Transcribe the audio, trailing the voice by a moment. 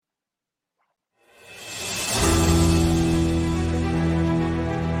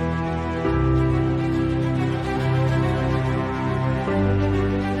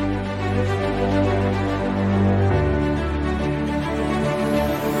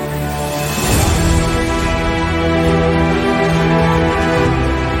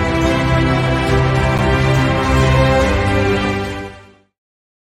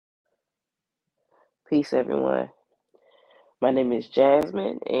Greetings, everyone. My name is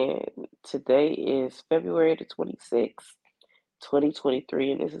Jasmine, and today is February the 26th,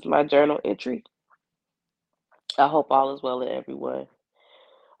 2023, and this is my journal entry. I hope all is well with everyone.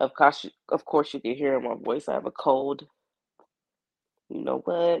 Of course, you can hear in my voice. I have a cold. You know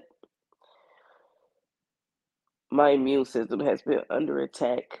what? My immune system has been under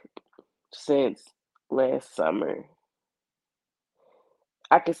attack since last summer.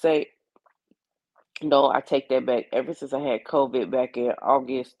 I can say, no, I take that back. Ever since I had COVID back in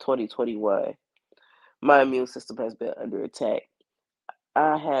August 2021, my immune system has been under attack.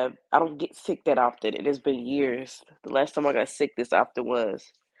 I don't get sick that often. It has been years. The last time I got sick this often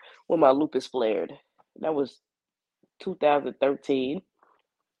was when my lupus flared. That was 2013,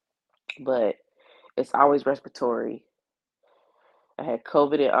 but it's always respiratory. I had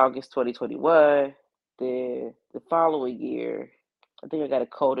COVID in August 2021. Then the following year, I think I got a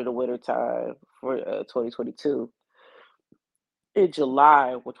cold in the winter time for 2022. In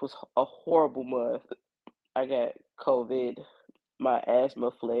July, which was a horrible month, I got COVID. My asthma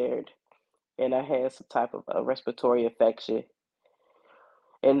flared, and I had some type of a respiratory infection.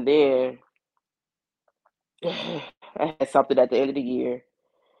 And then I had something at the end of the year.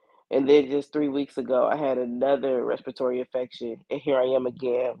 And then just 3 weeks ago, I had another respiratory infection. And here I am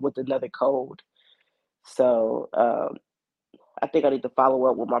again with another cold. So I think I need to follow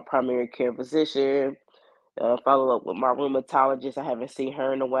up with my primary care physician, follow up with my rheumatologist. I haven't seen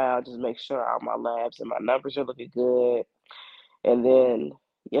her in a while. Just make sure all my labs and my numbers are looking good. And then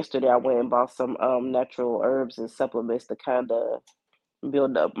yesterday, I went and bought some natural herbs and supplements to kind of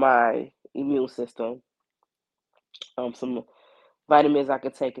build up my immune system. Some vitamins I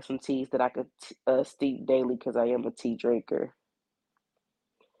could take and some teas that I could steep daily because I am a tea drinker.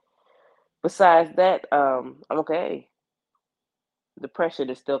 Besides that, I'm okay. Depression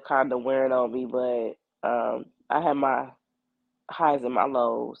is still kind of wearing on me, but I had my highs and my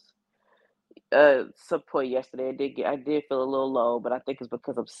lows. Some point yesterday, I did feel a little low, but I think it's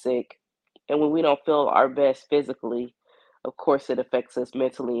because I'm sick. And when we don't feel our best physically, of course, it affects us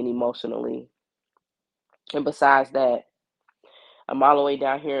mentally and emotionally. And besides that, I'm all the way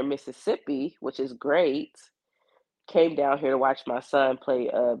down here in Mississippi, which is great. Came down here to watch my son play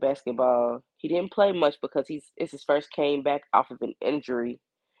basketball. He didn't play much because it's his first came back off of an injury,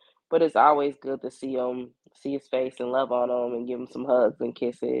 but it's always good to see him, see his face, and love on him, and give him some hugs and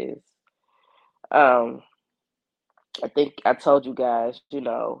kisses. Um, I think I told you guys,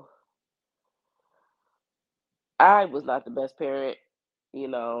 I was not the best parent. You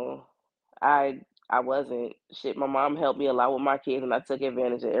know, I I wasn't shit. My mom helped me a lot with my kids, and I took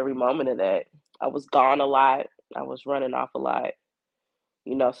advantage of every moment of that. I was gone a lot. I was running off a lot.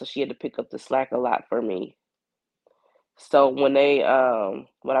 So she had to pick up the slack a lot for me. So when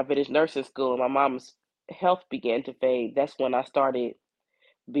I finished nursing school and my mom's health began to fade, that's when I started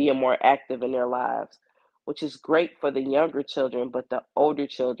being more active in their lives, which is great for the younger children, but the older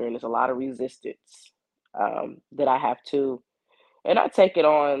children, there's a lot of resistance that I have to, and I take it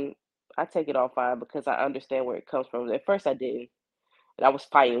on fine because I understand where it comes from. At first I didn't, and I was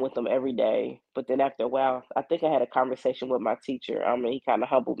fighting with them every day, but then after a while, I think I had a conversation with my teacher, and he kind of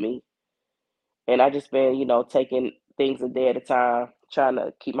humbled me, and I just been, taking things a day at a time, trying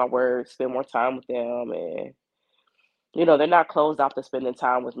to keep my word, spend more time with them, and they're not closed off to spending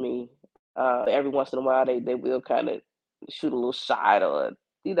time with me. Every once in a while, they will kind of shoot a little shot or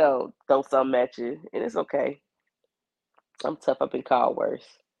throw something at you, and it's okay. I'm tough. I've been called worse,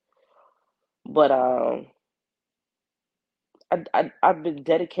 but I've been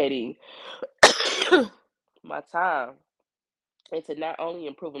dedicating my time into not only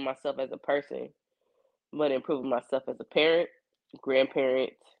improving myself as a person, but improving myself as a parent,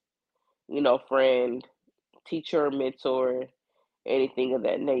 grandparent, friend, teacher, mentor, anything of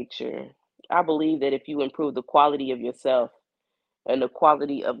that nature. I believe that if you improve the quality of yourself and the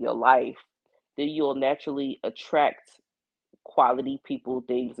quality of your life, then you'll naturally attract quality people,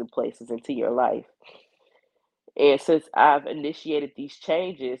 things, and places into your life. And since I've initiated these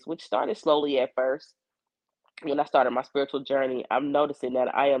changes, which started slowly at first, when I started my spiritual journey, I'm noticing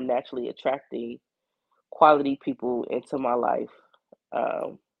that I am naturally attracting quality people into my life.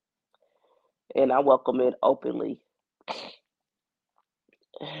 Um, and I welcome it openly.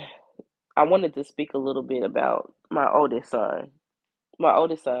 I wanted to speak a little bit about my oldest son. My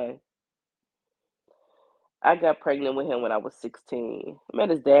oldest son, I got pregnant with him when I was 16. I met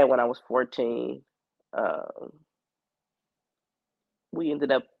his dad when I was 14. Um, we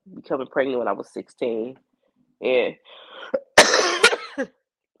ended up becoming pregnant when I was 16. And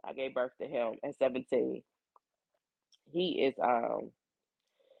I gave birth to him at 17. He is um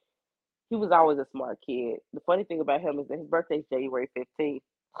He was always a smart kid. The funny thing about him is that his birthday's January 15th.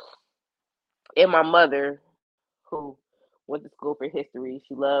 And my mother, who went to school for history,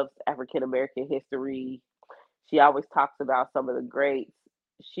 she loves African American history. She always talks about some of the greats.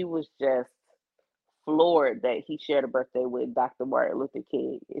 She was just floored that he shared a birthday with Dr. Martin Luther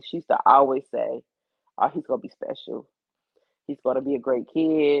King. And she used to always say, "Oh, he's gonna be special. He's gonna be a great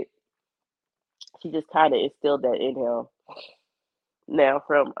kid." She just kind of instilled that in him. Now,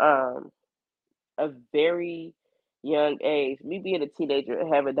 from a very young age, me being a teenager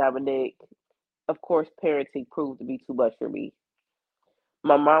and having Dominic, of course, parenting proved to be too much for me.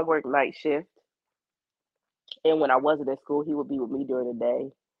 My mom worked night shift, and when I wasn't in school, he would be with me during the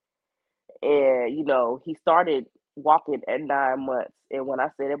day. And he started walking at 9 months. And when I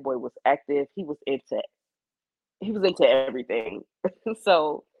say that boy was active, he was into everything.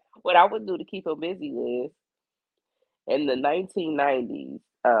 So what I would do to keep him busy is in the 1990s,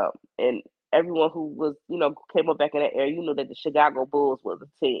 and everyone who was came up back in that era, that the Chicago Bulls was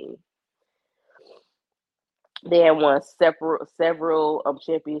a team. They had won several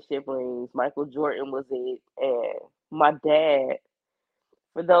championship rings. Michael Jordan was it, and my dad.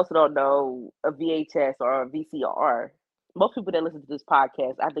 For those who don't know, a VHS or a VCR. Most people that listen to this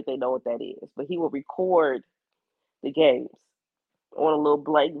podcast, I think they know what that is. But he will record the games on a little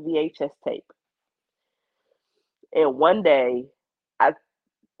blank VHS tape. And one day, I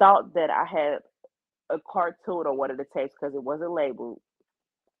thought that I had a cartoon on one of the tapes because it wasn't labeled.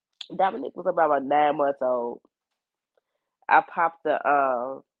 Dominic was about 9 months old. I popped the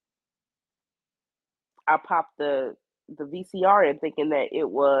I popped the VCR in thinking that it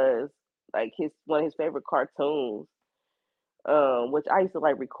was like his one of his favorite cartoons. Which I used to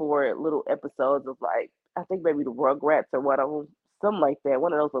like record little episodes of, like, I think maybe the Rugrats or one of them, something like that,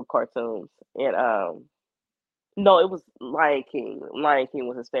 one of those little cartoons. And no, it was Lion King. Lion King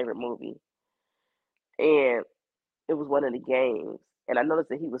was his favorite movie, and it was one of the games. And I noticed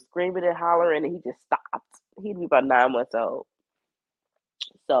that he was screaming and hollering, and he just stopped. He'd be about 9 months old.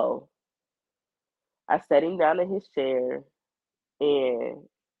 So I sat him down in his chair, and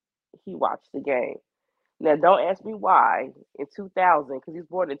he watched the game. Now, don't ask me why in 2000, because he was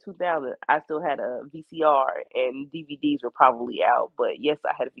born in 2000, I still had a VCR and DVDs were probably out. But yes,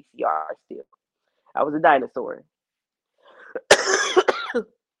 I had a VCR still. I was a dinosaur.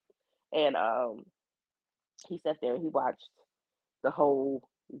 And he sat there and he watched the whole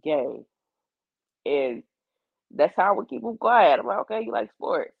game. And that's how I would keep him quiet. I'm like, okay, you like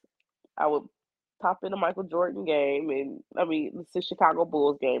sports. I would pop in a Michael Jordan game, and I mean, it's a Chicago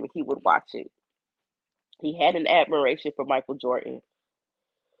Bulls game, and he would watch it. He had an admiration for Michael Jordan.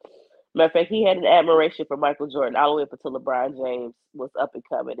 Matter of fact, he had an admiration for Michael Jordan all the way up until LeBron James was up and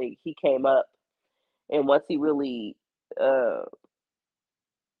coming. And he came up, and once he really, uh,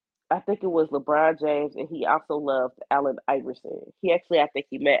 I think it was LeBron James, and he also loved Allen Iverson. He actually, I think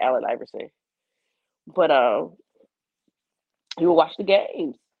he met Allen Iverson, but he would watch the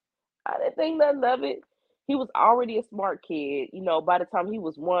games. I didn't think nothing of it. He was already a smart kid. By the time he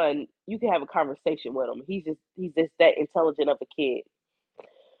was one, you could have a conversation with him. He's just that intelligent of a kid.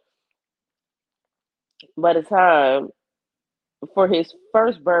 By the time for his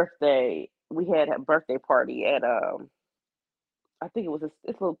first birthday, we had a birthday party at I think it was this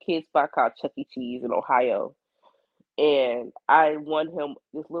little kid spot called Chuck E. Cheese in Ohio, and I won him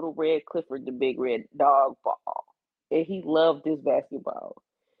this little red Clifford the Big Red Dog ball, and he loved this basketball,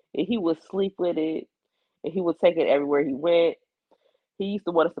 and he would sleep with it, and he would take it everywhere he went. He used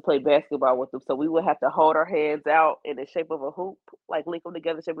to want us to play basketball with him, so we would have to hold our hands out in the shape of a hoop, like link them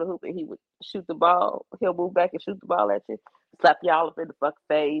together, shape of a hoop, and he would shoot the ball. He'll move back and shoot the ball at you, slap y'all up in the fuck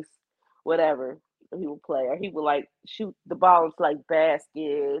face, whatever. He would play, or he would like shoot the ball into like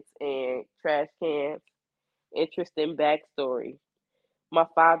baskets and trash cans. Interesting backstory. My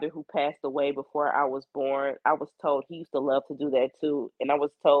father, who passed away before I was born, I was told he used to love to do that too, and I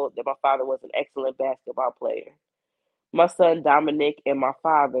was told that my father was an excellent basketball player. My son Dominic and my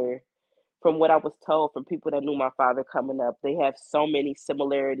father, from what I was told from people that knew my father coming up, they have so many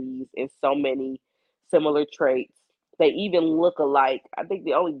similarities and so many similar traits. They even look alike. I think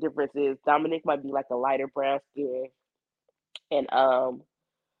the only difference is Dominic might be like a lighter brown skin, and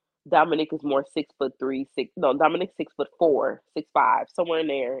Dominic is more 6'3", six. No, Dominic 6'4", 6'5", somewhere in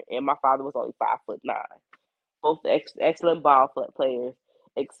there, and my father was only 5'9". Both excellent ball players,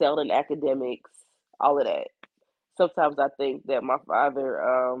 excelled in academics, all of that. Sometimes I think that my father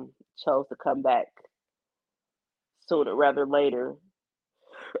chose to come back sooner rather later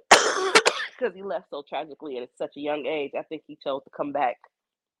because he left so tragically at such a young age. I think he chose to come back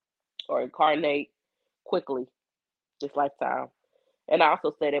or incarnate quickly this lifetime. And I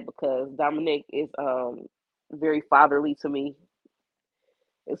also say that because Dominic is very fatherly to me.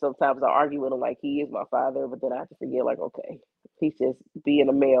 And sometimes I argue with him like he is my father, but then I have to forget like, okay, he's just being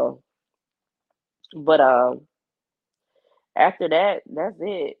a male. But after that, that's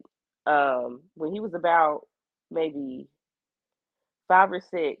it. When he was about maybe 5 or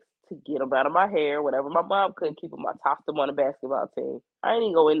 6, to get him out of my hair, whatever my mom couldn't keep him, I tossed him on the basketball team. I didn't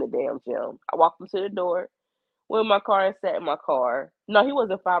even go in the damn gym. I walked him to the door, went in my car, and sat in my car. No, he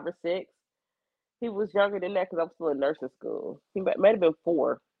wasn't 5 or 6. He was younger than that because I was still in nursing school. He might have been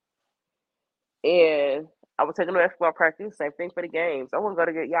 4. And I was taking him to basketball practice. Same thing for the games. I wouldn't go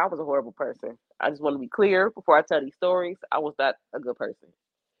to get. Yeah, I was a horrible person. I just want to be clear before I tell these stories. I was not a good person.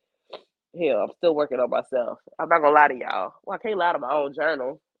 Hell, I'm still working on myself. I'm not gonna lie to y'all. Well, I can't lie to my own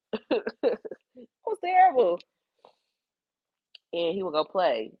journal. It was terrible. And he would go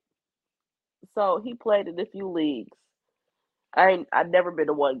play. So he played in a few leagues. I'd never been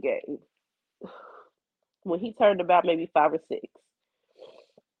to one game. When he turned about maybe 5 or 6,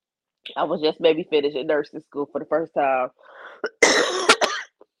 I was just maybe finishing nursing school for the first time.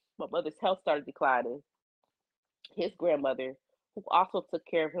 My mother's health started declining. His grandmother, who also took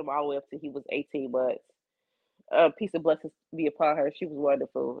care of him all the way up till he was 18 months. Peace and blessings be upon her. She was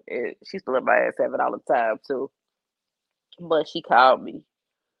wonderful. And she still let my ass have it all the time too. But she called me.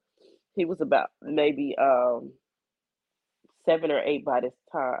 He was about maybe 7 or 8 by this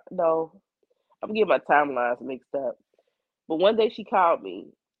time. No, I'm getting my timelines mixed up. But one day she called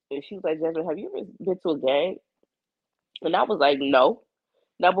me and she was like, Jasmine, have you ever been to a game? And I was like, no.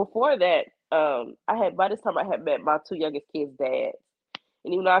 Now before that, I had by this time I had met my 2 youngest kids' dads.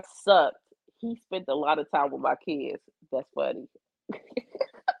 And even though I sucked, he spent a lot of time with my kids. That's funny.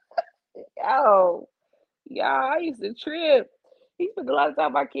 Oh, y'all, I used to trip. He spent a lot of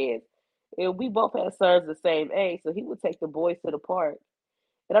time with my kids. And we both had sons the same age, so he would take the boys to the park.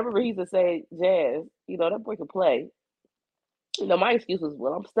 And I remember he used to say, Jazz, that boy can play. My excuse was,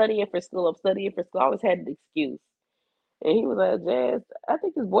 well, I'm studying for school. I'm studying for school. I always had an excuse. And he was like, Jazz, I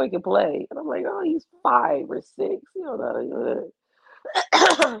think this boy can play. And I'm like, oh, he's 5 or 6. He don't know how to do it. He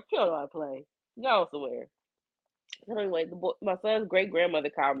don't know how to play. Go somewhere. So anyway, my son's great grandmother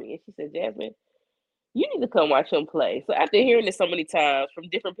called me and she said, Jasmine, you need to come watch him play. So after hearing this so many times from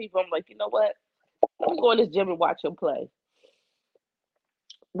different people, I'm like, you know what? Let me go in this gym and watch him play.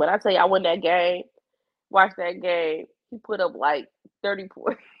 When I tell you I won that game, watched that game, he put up like 30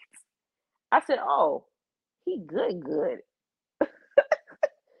 points. I said, oh, he good, good.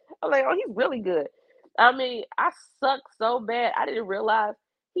 I'm like, oh, he's really good. I mean, I sucked so bad. I didn't realize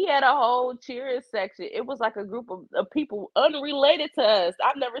he had a whole cheering section. It was like a group of people unrelated to us.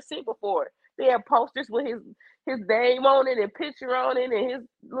 I've never seen before. They had posters with his name on it and picture on it and his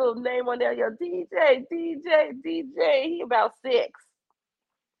little name on there. Yo, DJ, DJ, DJ. He about 6,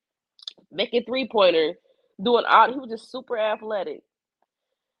 making 3 pointers, doing all. He was just super athletic.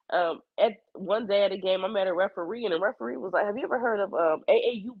 At one day at a game, I met a referee, and the referee was like, "Have you ever heard of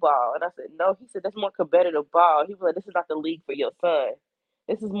AAU ball?" And I said, "No." He said, "That's more competitive ball." He was like, "This is not the league for your son.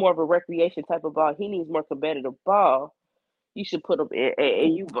 This is more of a recreation type of ball. He needs more competitive ball. You should put him in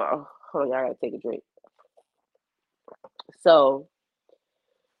AAU ball." Hold on, I gotta take a drink. So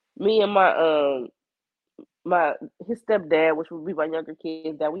me and my his stepdad, which would be my younger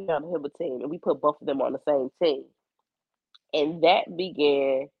kids, that we found him a team, and we put both of them on the same team, and that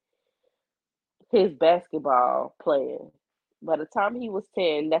began his basketball playing. By the time he was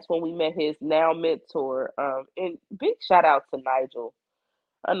 10, that's when we met his now mentor. And big shout out to Nigel.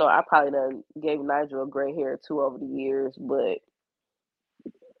 I know I probably done gave Nigel a gray hair too over the years, but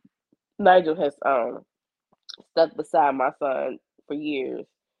Nigel has stuck beside my son for years.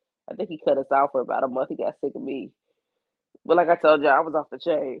 I think he cut us off for about a month. He got sick of me. But like I told you, I was off the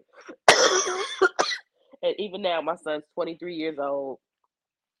chain. And even now, my son's 23 years old,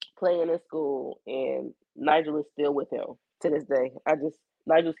 playing in school, and Nigel is still with him to this day.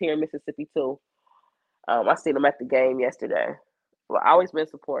 Nigel's here in Mississippi too. I seen him at the game yesterday. Well, I always been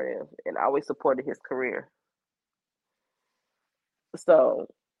supportive and I always supported his career. So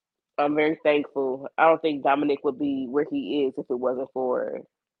I'm very thankful. I don't think Dominic would be where he is if it wasn't for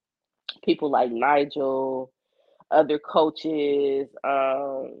people like Nigel, other coaches,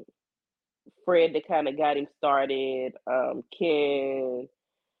 Fred that kind of got him started, Ken.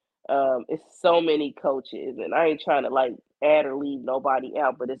 It's so many coaches, and I ain't trying to like add or leave nobody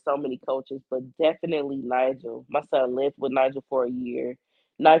out, but it's so many coaches. But definitely Nigel. My son lived with Nigel for a year.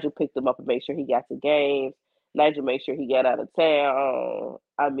 Nigel picked him up and made sure he got to games. Nigel made sure he got out of town.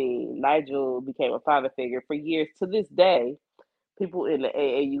 I mean, Nigel became a father figure for years. To this day, people in the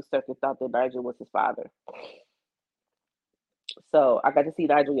AAU circuit thought that Nigel was his father. So I got to see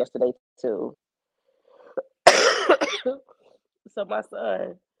Nigel yesterday too. So my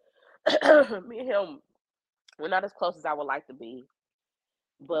son, me and him, we're not as close as I would like to be,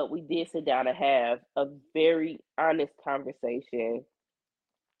 but we did sit down and have a very honest conversation.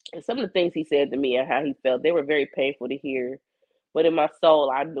 And some of the things he said to me and how he felt, they were very painful to hear. But in my soul,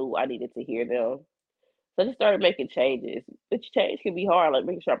 I knew I needed to hear them. So I just started making changes. Which change can be hard, like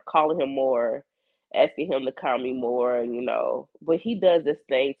making sure I'm calling him more, asking him to call me more, But he does this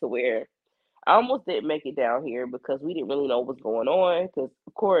thing to where I almost didn't make it down here because we didn't really know what was going on. Because,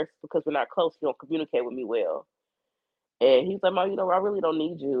 of course, because we're not close, he don't communicate with me well. And he's like, Mom, I really don't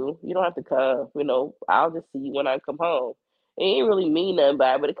need you. You don't have to come. I'll just see you when I come home. It ain't really mean nothing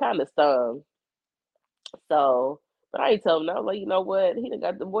by it, but it kind of stung. So, but I ain't tell him that. I was like, you know what? He done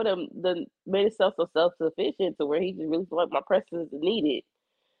got the boy done made himself so self sufficient to where he just really feel like my presence is needed.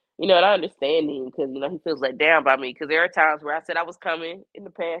 And I understand him because he feels let down by me. Because there are times where I said I was coming in the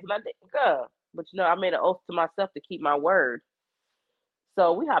past and I didn't come, but I made an oath to myself to keep my word.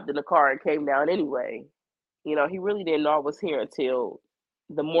 So we hopped in the car and came down anyway. He really didn't know I was here until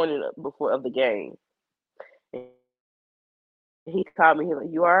the morning before of the game. And he called me. He's like,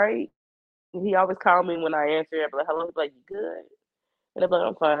 "You all right?" He always called me when I answer. I'd be like, "Hello." He'd be like, "You good?" And I'm like,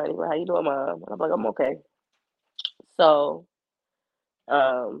 "I'm fine." He's like, "How you doing, Mom?" And I'm like, "I'm okay." So,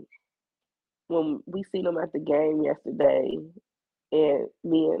 um, when we seen him at the game yesterday, and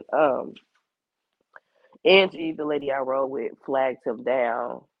me and Angie, the lady I rode with, flagged him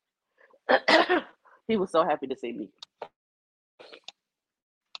down. He was so happy to see me.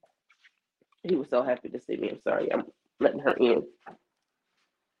 He was so happy to see me. I'm sorry, I'm letting her in.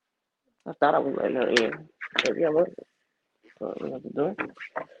 I thought I was letting her in. Maybe I wasn't. So I the door.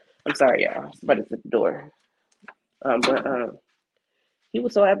 I'm sorry, y'all. Somebody's at the door. But he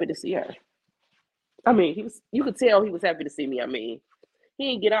was so happy to see her. I mean, he was. You could tell he was happy to see me. I mean, he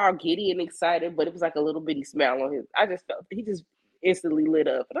didn't get all giddy and excited, but it was like a little bitty smile on his. I just felt he just instantly lit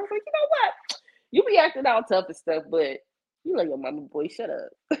up, and I was like, you know what? You be acting all tough and stuff, but you like your mama boy. Shut up.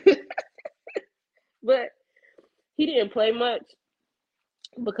 But he didn't play much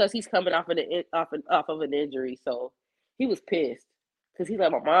because he's coming off of an injury, so he was pissed because he's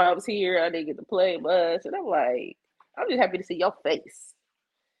like, my mom's here. I didn't get to play much, and I'm like, I'm just happy to see your face.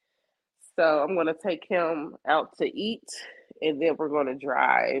 So I'm gonna take him out to eat, and then we're gonna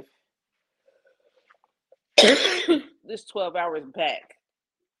drive this 12 hours back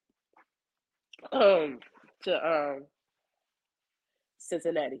um to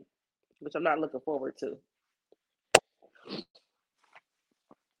Cincinnati, which I'm not looking forward to.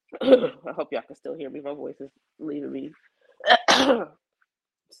 I hope y'all can still hear me. My voice is leaving me.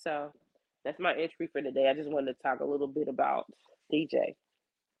 So that's my entry for today. I just wanted to talk a little bit about DJ,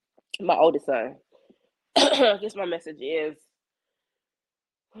 my oldest son. I guess my message is: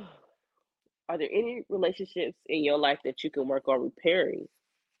 are there any relationships in your life that you can work on repairing?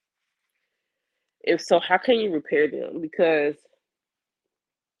 If so, how can you repair them? Because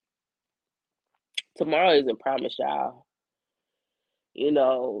tomorrow isn't promised, y'all. You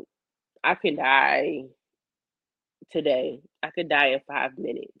know, I can die today. I could die in 5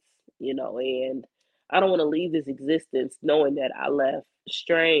 minutes, and I don't want to leave this existence knowing that I left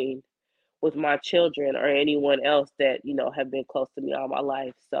strained with my children or anyone else that, have been close to me all my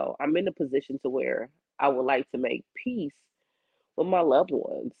life. So I'm in a position to where I would like to make peace with my loved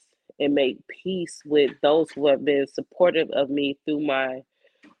ones and make peace with those who have been supportive of me through my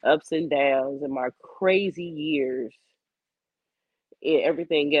ups and downs and my crazy years and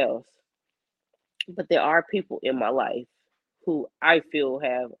everything else. But there are people in my life who I feel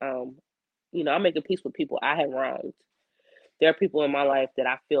have, I'm making peace with people I have wronged. There are people in my life that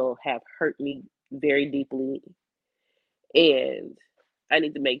I feel have hurt me very deeply, and I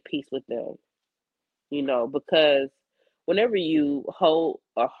need to make peace with them, because whenever you hold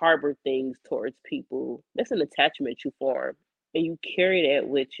or harbor things towards people, that's an attachment you form and you carry that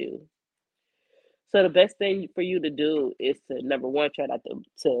with you. So the best thing for you to do is to number one, try not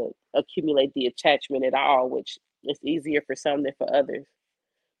to accumulate the attachment at all, which is easier for some than for others.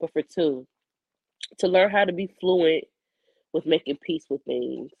 But for two, to learn how to be fluent with making peace with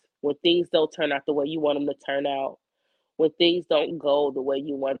things. When things don't turn out the way you want them to turn out, when things don't go the way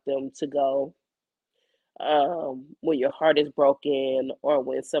you want them to go, when your heart is broken, or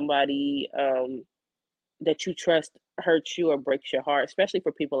when somebody that you trust hurts you or breaks your heart, especially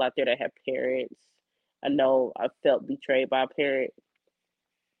for people out there that have parents. I know I felt betrayed by a parent.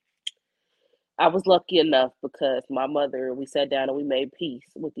 I was lucky enough because my mother, we sat down and we made peace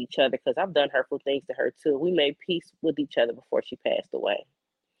with each other because I've done hurtful things to her too. We made peace with each other before she passed away.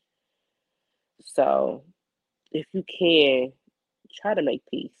 So if you can, try to make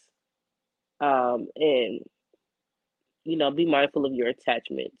peace. And be mindful of your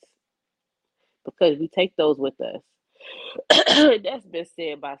attachments because we take those with us. That's been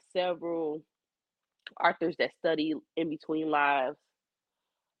said by several authors that study in between lives,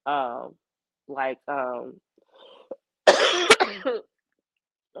 um, like oh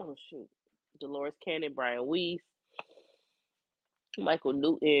shoot, Dolores Cannon, Brian Weiss, Michael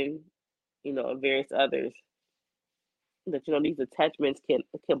Newton, and various others. That these attachments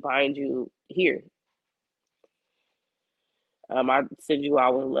can bind you here. I send you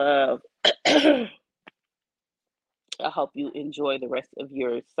all with love. I hope you enjoy the rest of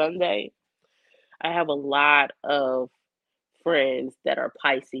your Sunday. I have a lot of friends that are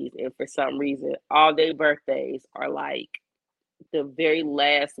Pisces, and for some reason, all their birthdays are like the very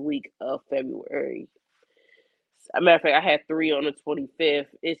last week of February. As a matter of fact, I had three on the 25th.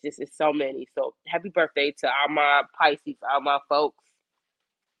 It's so many. So happy birthday to all my Pisces, all my folks.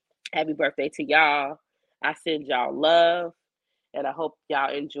 Happy birthday to y'all. I send y'all love, and I hope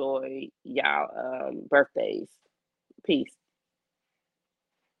y'all enjoy y'all birthdays. Peace.